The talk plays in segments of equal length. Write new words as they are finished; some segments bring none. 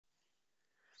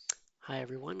Hi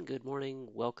everyone, good morning.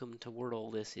 Welcome to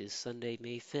Wordle. This is Sunday,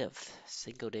 May 5th,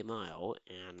 Cinco de Mayo,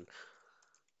 and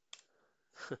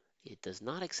it does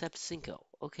not accept Cinco.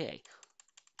 Okay,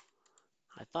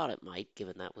 I thought it might,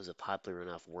 given that was a popular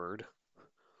enough word.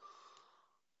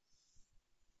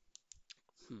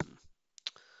 Hmm.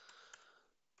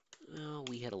 Well,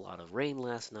 we had a lot of rain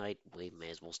last night. We may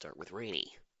as well start with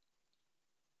rainy.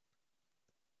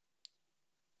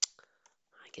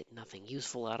 I get nothing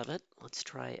useful out of it. Let's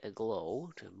try a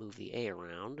glow to move the A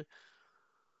around.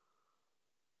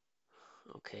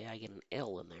 Okay, I get an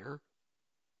L in there.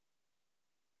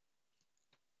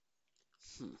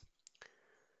 Hmm.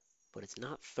 But it's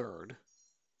not third,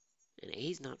 and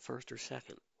A's not first or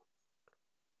second.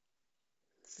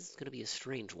 This is going to be a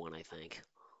strange one, I think,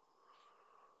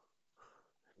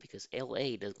 because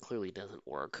LA clearly doesn't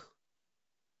work.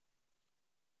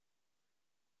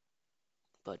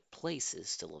 But place is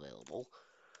still available.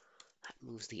 That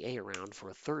moves the A around for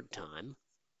a third time.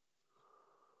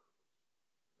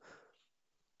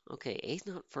 Okay, A's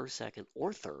not first, second,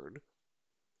 or third,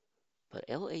 but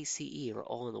L, A, C, E are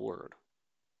all in the word.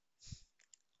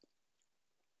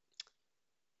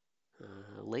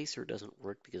 Lacer doesn't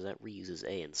work because that reuses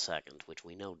A in second, which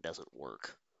we know doesn't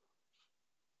work.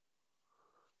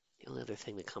 The only other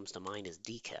thing that comes to mind is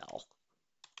decal,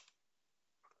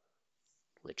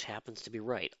 which happens to be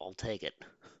right. I'll take it.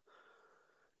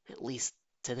 At least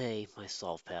today, my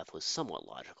solve path was somewhat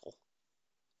logical.